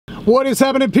What is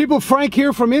happening, people? Frank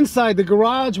here from inside the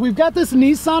garage. We've got this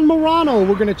Nissan Murano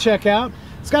we're going to check out.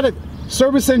 It's got a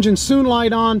service engine soon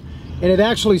light on, and it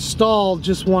actually stalled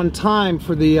just one time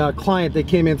for the client that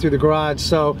came in through the garage.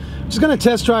 So I'm just going to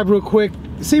test drive real quick,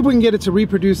 see if we can get it to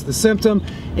reproduce the symptom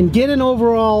and get an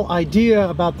overall idea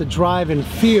about the drive and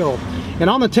feel. And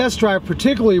on the test drive,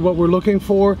 particularly what we're looking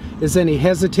for is any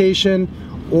hesitation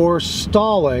or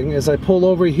stalling. As I pull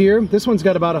over here, this one's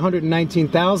got about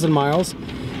 119,000 miles.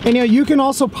 And you can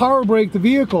also power brake the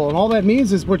vehicle, and all that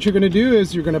means is what you're going to do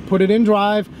is you're going to put it in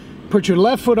drive, put your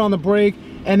left foot on the brake,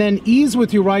 and then ease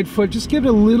with your right foot. Just give it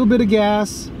a little bit of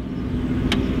gas,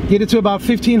 get it to about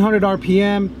 1500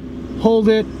 RPM, hold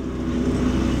it,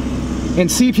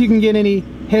 and see if you can get any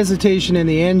hesitation in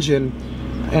the engine.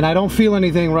 And I don't feel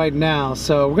anything right now,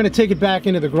 so we're going to take it back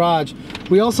into the garage.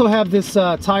 We also have this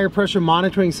tire pressure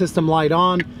monitoring system light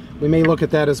on. We may look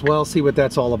at that as well, see what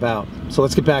that's all about. So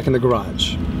let's get back in the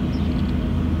garage.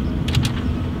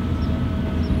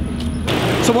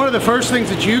 So one of the first things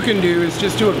that you can do is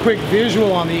just do a quick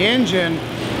visual on the engine.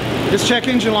 This check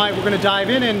engine light, we're going to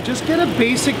dive in and just get a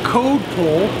basic code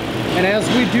pull. And as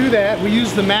we do that, we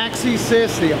use the Maxi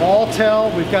Sys, the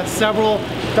Alltel. We've got several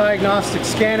diagnostic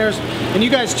scanners. And you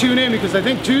guys tune in, because I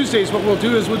think Tuesdays what we'll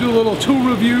do is we'll do a little tool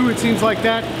review. It seems like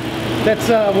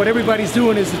that's what everybody's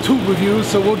doing, is the tool review.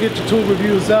 So we'll get the tool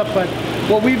reviews up. But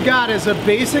what we've got is a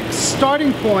basic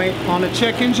starting point on a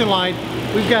check engine light.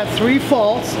 We've got 3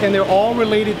 faults, and they're all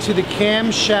related to the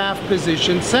camshaft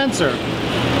position sensor.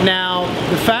 Now,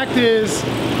 the fact is,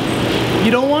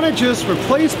 you don't want to just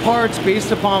replace parts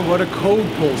based upon what a code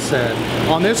pull said.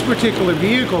 On this particular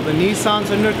vehicle, the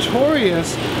Nissans are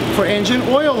notorious for engine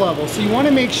oil level, so you want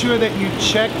to make sure that you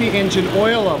check the engine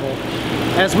oil level.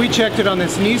 As we checked it on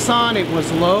this Nissan, it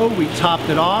was low. We topped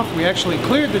it off. We actually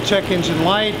cleared the check engine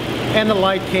light, and the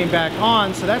light came back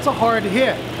on, so that's a hard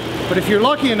hit. But if you're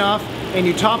lucky enough and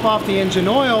you top off the engine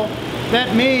oil,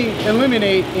 that may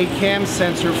eliminate a cam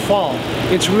sensor fault.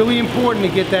 It's really important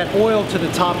to get that oil to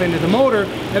the top end of the motor,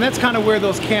 and that's kind of where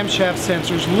those camshaft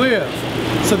sensors live.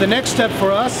 So the next step for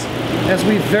us, as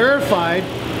we've verified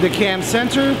the cam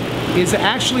sensor, is to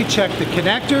actually check the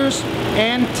connectors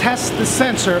and test the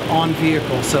sensor on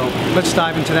vehicle. So let's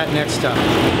dive into that next step.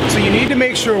 So you need to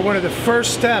make sure one of the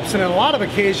first steps, and on a lot of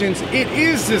occasions it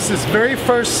is this very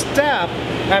first step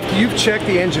after you've checked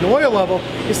the engine oil level,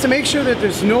 is to make sure that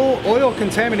there's no oil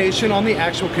contamination on the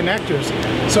actual connectors.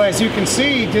 So as you can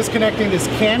see, disconnecting this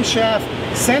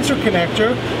camshaft sensor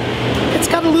connector, it's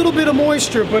got a little bit of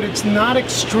moisture, but it's not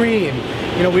extreme.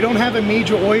 We don't have a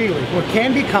major oil leak. What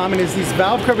can be common is these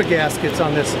valve cover gaskets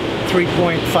on this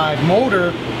 3.5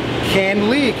 motor can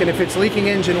leak, and if it's leaking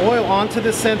engine oil onto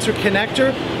the sensor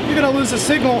connector, you're going to lose a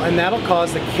signal, and that'll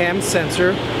cause the cam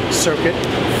sensor circuit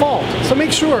fault. So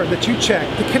make sure that you check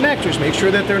the connectors, make sure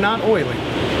that they're not oily.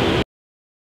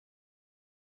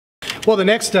 Well, the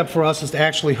next step for us is to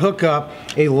actually hook up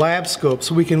a lab scope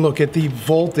so we can look at the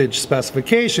voltage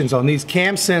specifications. On these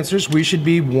cam sensors, we should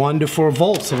be 1 to 4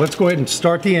 volts. So let's go ahead and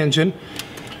start the engine.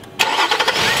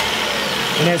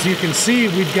 And as you can see,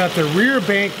 we've got the rear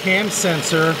bank cam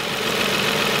sensor.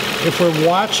 If we're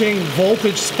watching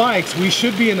voltage spikes, we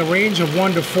should be in the range of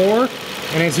 1 to 4.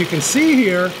 And as you can see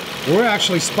here, we're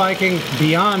actually spiking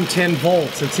beyond 10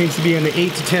 volts. It seems to be in the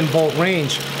 8 to 10 volt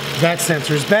range. That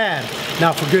sensor is bad.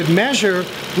 Now, for good measure,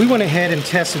 we went ahead and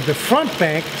tested the front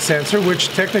bank sensor, which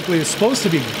technically is supposed to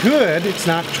be good. It's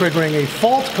not triggering a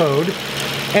fault code,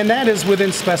 and that is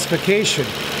within specification.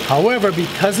 However,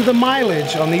 because of the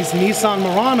mileage on these Nissan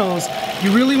Muranos,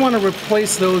 you really want to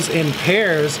replace those in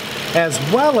pairs, as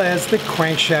well as the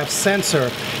crankshaft sensor.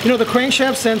 The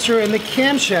crankshaft sensor and the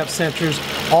camshaft sensors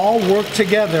all work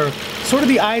together, sort of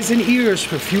the eyes and ears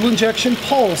for fuel injection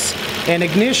pulse and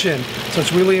ignition. So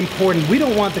it's really important. We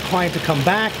don't want the client to come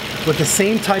back with the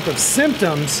same type of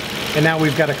symptoms, and now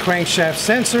we've got a crankshaft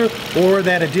sensor or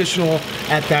that additional,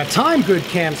 at that time, good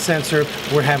cam sensor,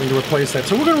 we're having to replace that.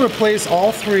 So we're going to replace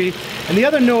all 3. And the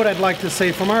other note I'd like to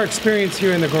say, from our experience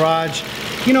here in the garage,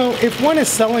 if one is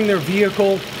selling their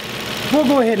vehicle, we'll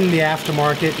go ahead in the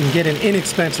aftermarket and get an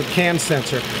inexpensive cam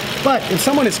sensor. But if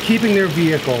someone is keeping their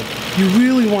vehicle, you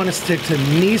really want to stick to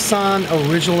Nissan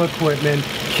original equipment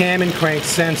cam and crank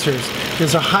sensors.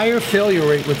 There's a higher failure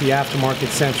rate with the aftermarket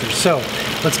sensors. So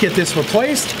let's get this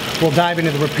replaced. We'll dive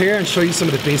into the repair and show you some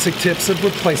of the basic tips of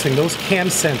replacing those cam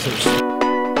sensors.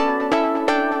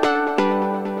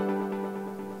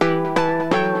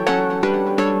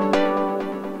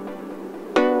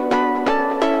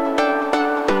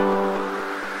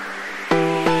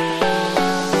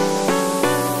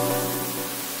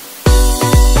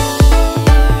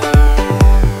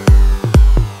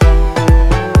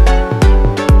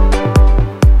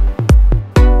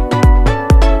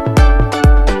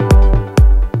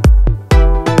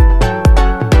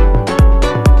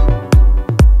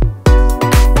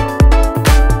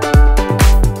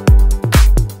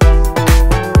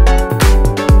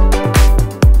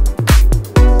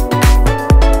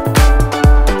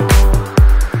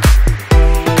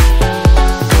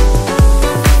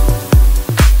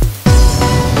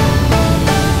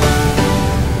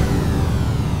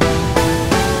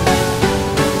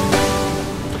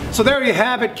 So there you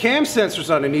have it, cam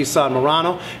sensors on a Nissan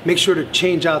Murano. Make sure to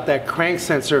change out that crank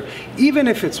sensor, even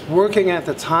if it's working at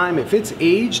the time. If it's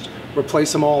aged,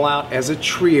 replace them all out as a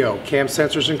trio. Cam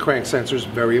sensors and crank sensors,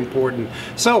 very important.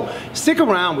 So stick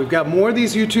around, we've got more of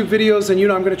these YouTube videos, and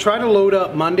I'm going to try to load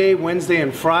up Monday, Wednesday,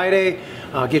 and Friday.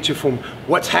 Get you from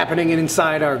what's happening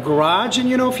inside our garage.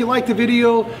 And if you like the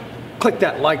video, click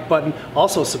that like button.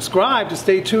 Also subscribe to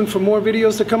stay tuned for more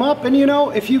videos to come up. And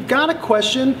if you've got a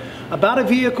question about a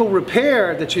vehicle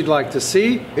repair that you'd like to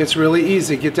see, it's really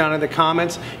easy. Get down in the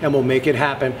comments and we'll make it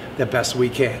happen the best we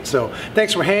can. So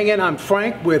thanks for hanging. I'm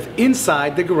Frank with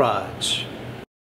Inside the Garage.